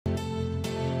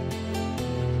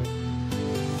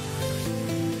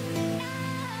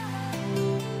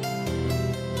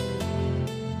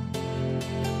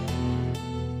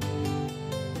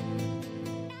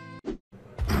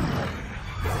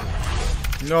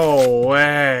No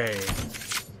way.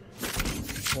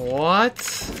 What?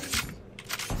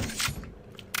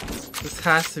 This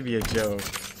has to be a joke.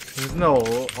 There's no.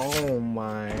 Oh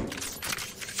my.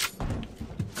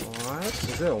 What?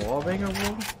 Is it a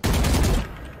wallbangable?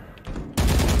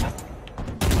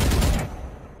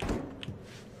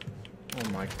 Oh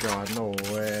my god, no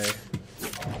way.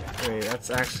 Wait, that's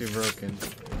actually broken.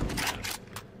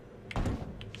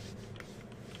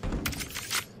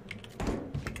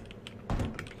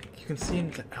 You can see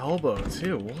into elbow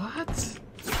too. What?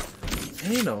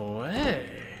 Ain't no way.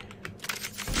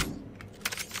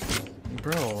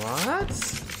 Bro, what?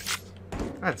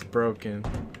 That's broken.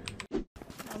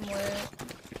 I'm lit.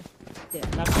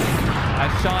 I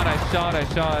shot.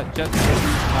 Just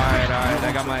alright.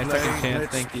 I got my second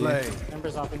chance. Thank you.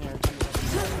 Ember's off in here.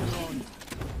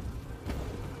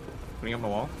 Putting up the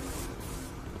wall.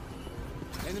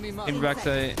 In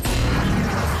backside.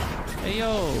 Hey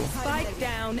yo. Spike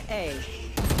down A.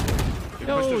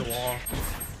 Yo.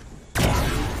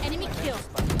 Enemy kill.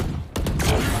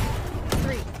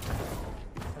 3.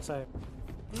 Outside.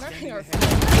 Enemy Remaining.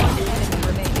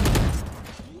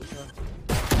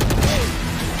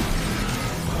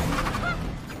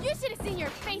 You should have seen your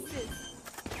faces.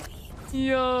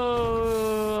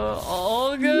 Yo.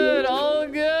 All good.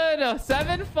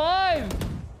 7-5.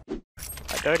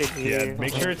 Yeah,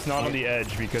 make sure it's not on the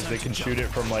edge because they can shoot it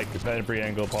from like every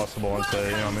angle possible once they,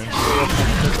 you know what I mean?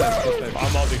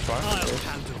 I'm ulting fine.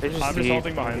 I'm just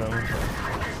ulting behind them.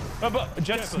 Oh, but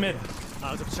Jet Smith.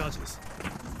 Out of charges.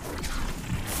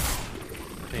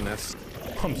 Penis.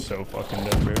 I'm so fucking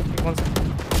dead, bro.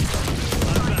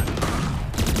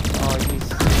 Oh, he's...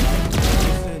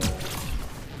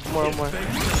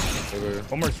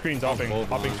 One more screens,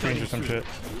 hopping screens or some shit.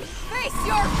 Face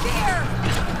your fear!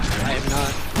 I am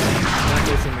not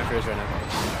facing my fears right now.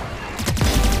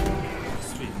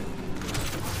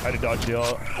 I had to dodge the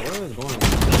ult. Where was going?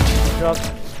 Drop.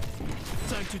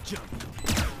 Time to jump.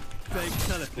 Fake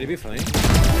teleport. Did he be fine?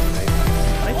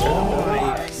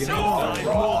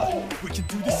 We can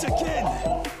do this again.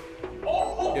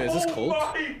 Yeah, is this cold?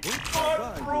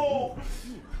 Bro!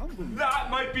 That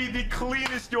might be the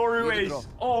cleanest Yoru ace.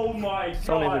 Oh my god.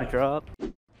 Don't even drop.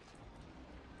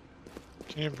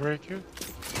 Can you break it?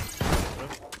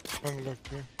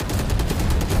 Unlucky.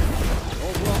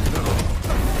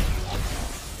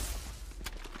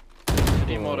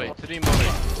 Three more.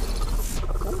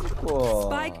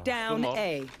 Spike down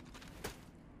A.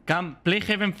 Come, play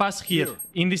heaven fast here,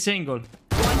 in this angle.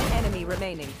 One enemy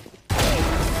remaining.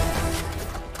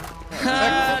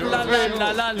 La la la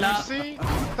la la. Last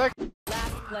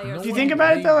player. If you think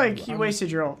about it though, like, you wasted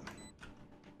your ult.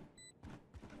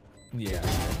 Yeah.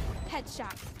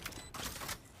 Headshot.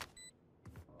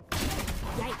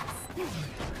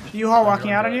 Yikes. U-Haul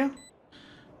walking out on you.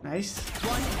 Nice.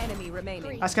 One enemy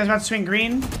remaining. Last guy's about to swing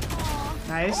green.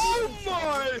 Nice.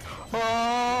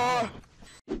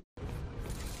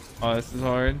 Oh, this is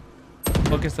hard.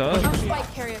 Focus up. Our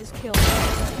spike carriers killed.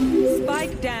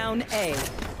 Spike down A.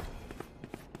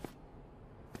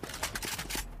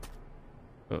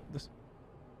 Oh, this.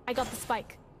 I got the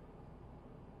spike.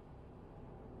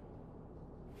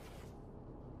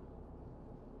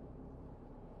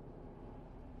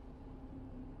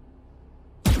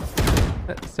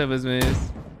 Seva's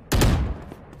maze.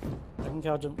 I can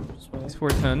couch him this way. It's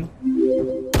 410.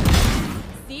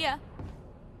 See ya.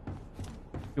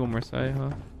 One more side,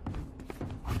 huh?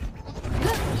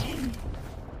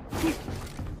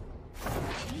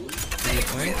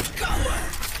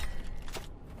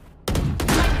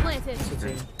 Spike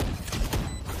planted.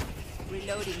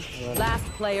 Reloading. Last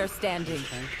player standing.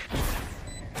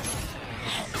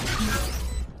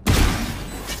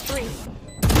 3.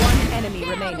 One enemy Get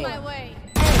out of remaining. my way.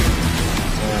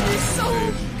 So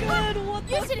good. What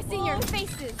you should have seen your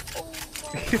faces.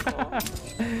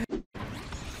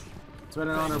 It's been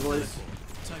an honor, boys.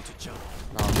 Time to jump.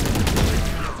 No!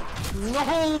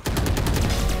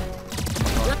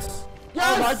 Yes!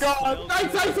 Oh my god!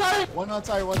 Nice! One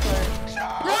outside, one outside.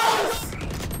 Yes!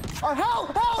 Oh, hell!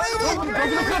 Go for the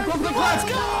clip! Let's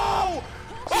go!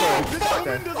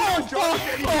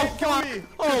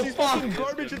 Oh, he's fucking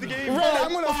garbage at the game.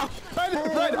 I'm gonna.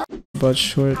 But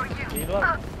short.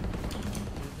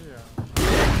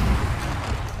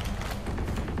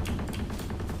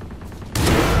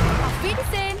 Beat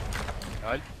us in.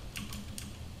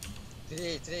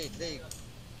 Trey.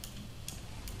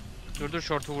 Dur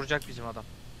şortu vuracak bizim adam.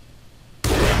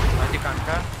 Hadi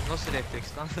kanka. Nasıl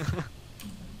refleks lan?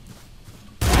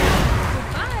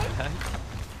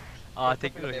 Aa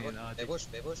tekrar oynayın. Boş.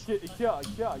 2 A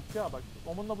bak.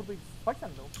 Omen'la burada bak sen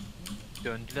de.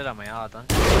 Döndüler ama ya A'dan.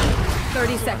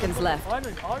 30 seconds left.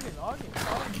 Aynen.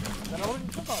 Ben alayım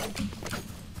çok ağır.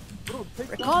 Bro,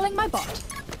 tek Recalling my bot.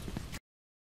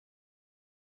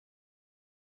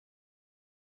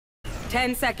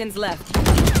 10 seconds left.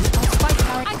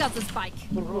 I got the spike.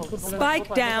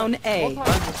 Spike down A. Lan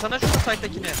sana şu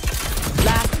site'dakini.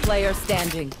 Last player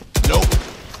standing.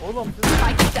 Oğlum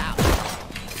Spike is down.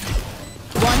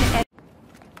 One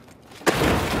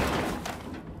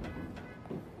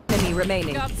enemy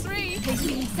remaining. Got 3.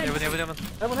 Heaven. heaven.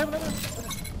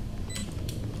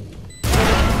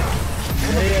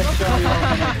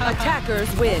 Attackers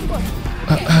win.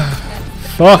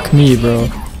 Fuck me, bro.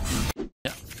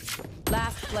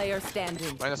 Last player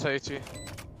standing. Minus 80.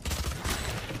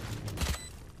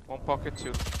 One pocket,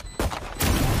 2.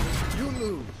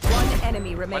 One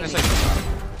enemy remaining. Minus 80.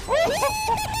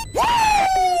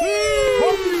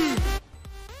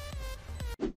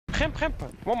 Ramp.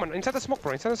 Woman, inside the smoke,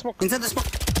 bro. Inside the smoke.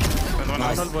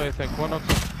 One up.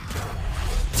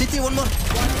 City, one more.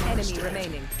 One enemy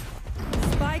remaining.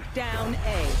 Spike down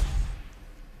A.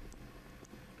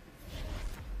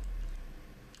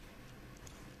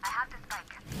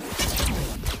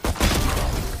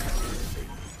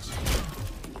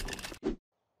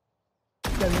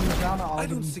 I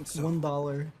don't think so.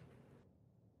 $1.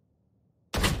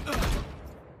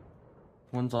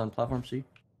 One's on platform C.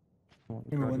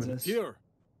 Here.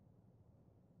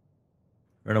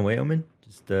 Run away, Omen.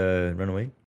 Just run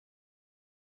away.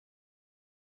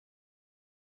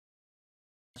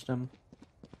 Stem.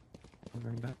 I'm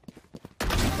running back.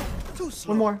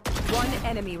 One more. One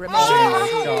enemy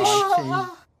remaining.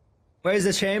 Where's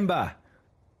the chamber?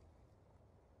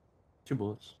 2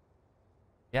 bullets.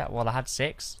 Yeah, well, I had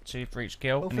 6. 2 for each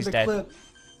kill, Go and for he's the dead. clip.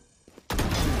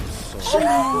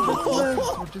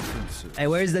 Hey,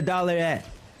 where's the dollar at?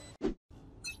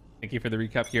 Thank you for the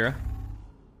recap, Kira.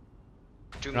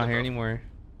 Not here anymore.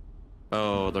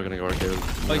 Oh, they're gonna go arcade.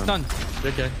 Oh, he's done.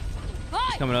 Okay.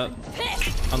 He's coming up.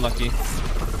 Unlucky.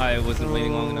 I wasn't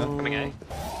waiting long enough. Coming A.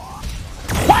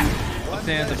 Up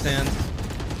sands.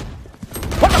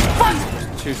 What the fuck?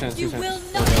 2 sands. You will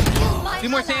not kill my 2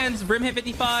 more mother. sands. Brim hit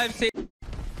 55. Say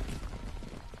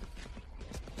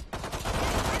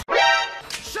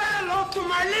hello to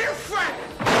my little friend.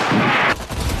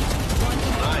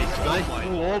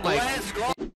 Oh my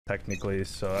god. Technically,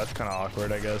 so that's kind of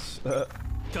awkward, I guess.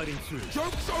 Cutting through.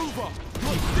 Joke's over.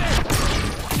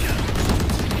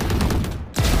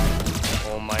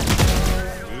 Oh my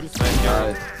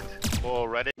God.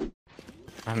 Already.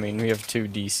 I mean, we have 2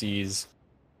 DCs.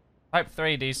 Type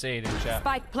 3 DC'd in chat.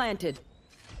 Spike planted.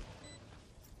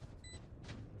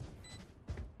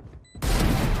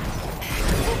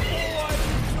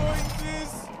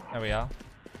 There we are.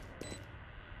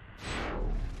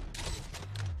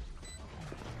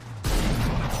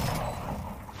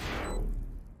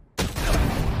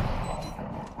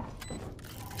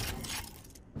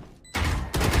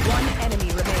 One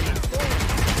enemy remaining.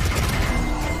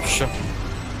 Sure.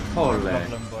 Holy.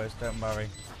 Problem, boys. Don't worry.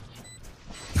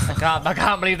 I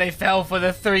can't believe they fell for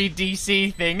the 3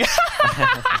 DC thing.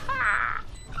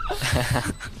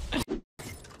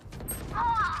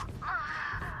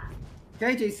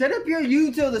 KJ, set up your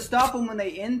util to stop them when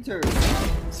they enter.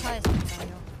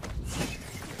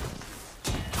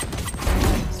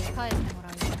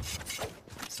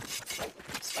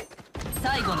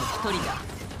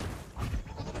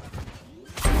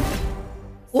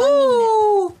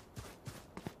 Woo!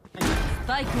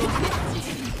 スパイクを設置。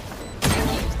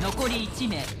残り1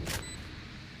名。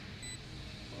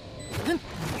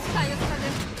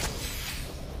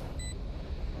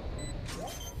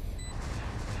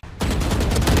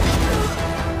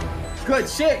Good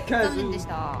shit, cousin.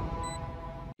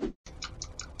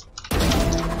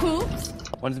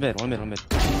 One's mid.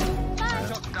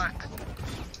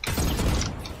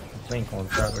 Think on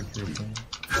forward to the team.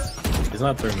 He's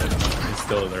not through mid. He's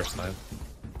still their side.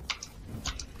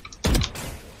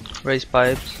 Raise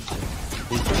pipes.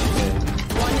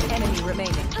 One enemy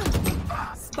remaining.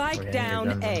 Spike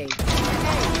down A.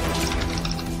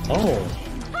 Oh.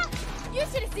 You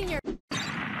should have seen your.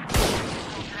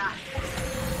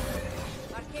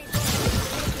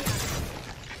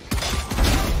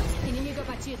 Inimigo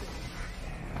batido.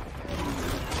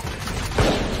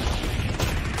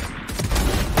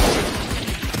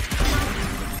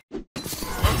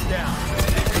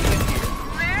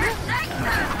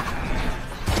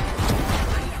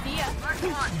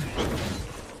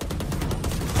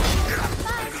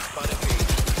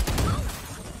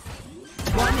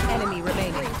 One enemy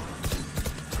remaining.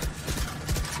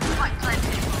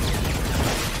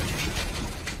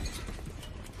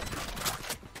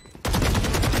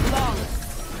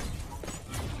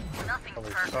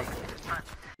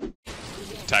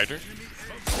 tagged her.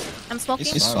 I'm smoking.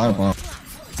 He's fireball.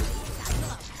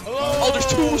 Oh, there's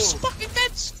two fucking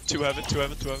beds. Two heaven.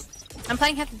 I'm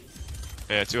playing heaven.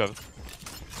 Yeah, two heaven.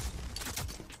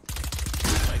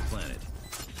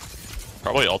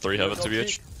 Probably all three heaven to be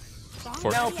H.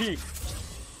 Four. Now peek.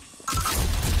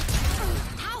 I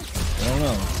don't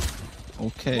know.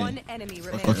 Okay. One enemy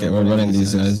remaining. Okay, we're running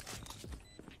these guys.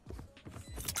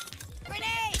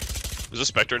 There's a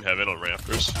Spectre in heaven on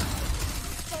rafters.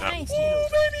 So nice. Oh,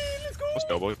 baby, let's go. Let's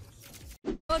go, boy.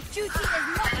 But duty is not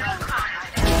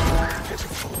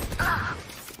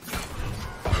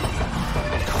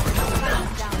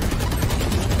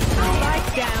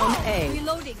Spike down A.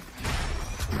 reloading.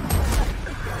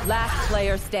 Last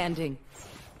player standing.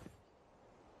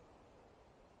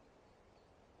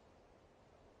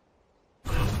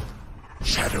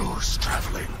 Shadows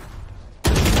traveling.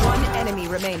 One enemy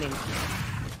remaining.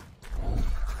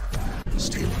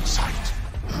 Still in sight.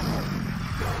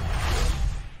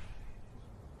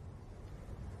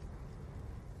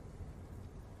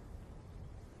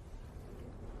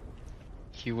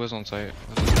 He was on site.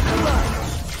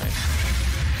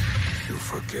 You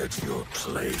forget your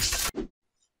place.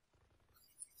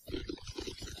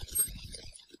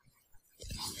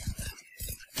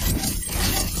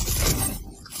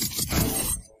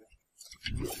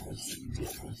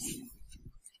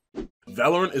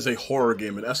 Valorant is a horror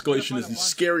game, and escalation is the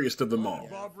scariest of them all.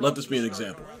 Let this be an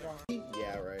example.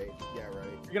 Yeah, right. Yeah, right.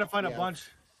 You're gonna find a bunch.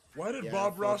 Why did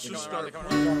Bob Ross just start?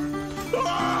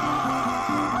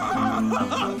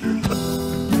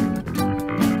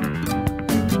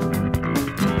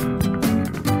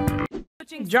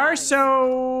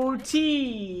 Jarso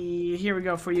T. Here we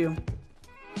go for you.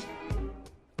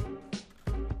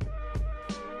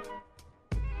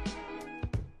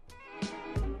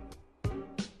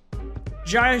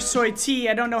 Jarso T.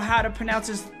 I don't know how to pronounce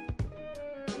his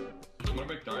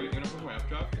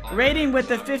rating with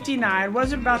the 59.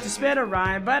 Was about to spit a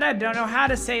rhyme, but I don't know how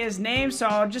to say his name, so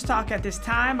I'll just talk at this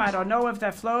time. I don't know if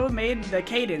that flow made the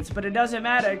cadence, but it doesn't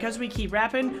matter because we keep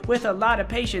rapping with a lot of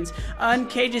patience.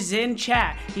 Uncages in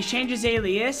chat. He changes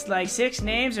alias like 6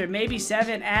 names or maybe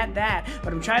 7 at that.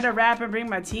 But I'm trying to rap and bring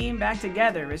my team back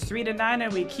together. It's 3-9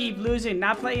 and we keep losing,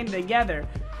 not playing together.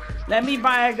 Let me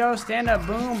buy a go stand-up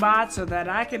boom bot so that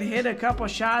I can hit a couple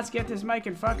shots, get this mic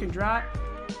and fucking drop.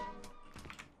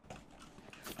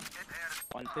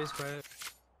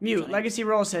 Mute. Legacy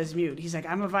Roll says mute. He's like,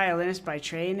 I'm a violinist by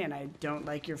train and I don't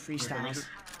like your freestyles.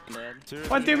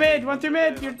 One through mid.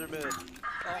 You're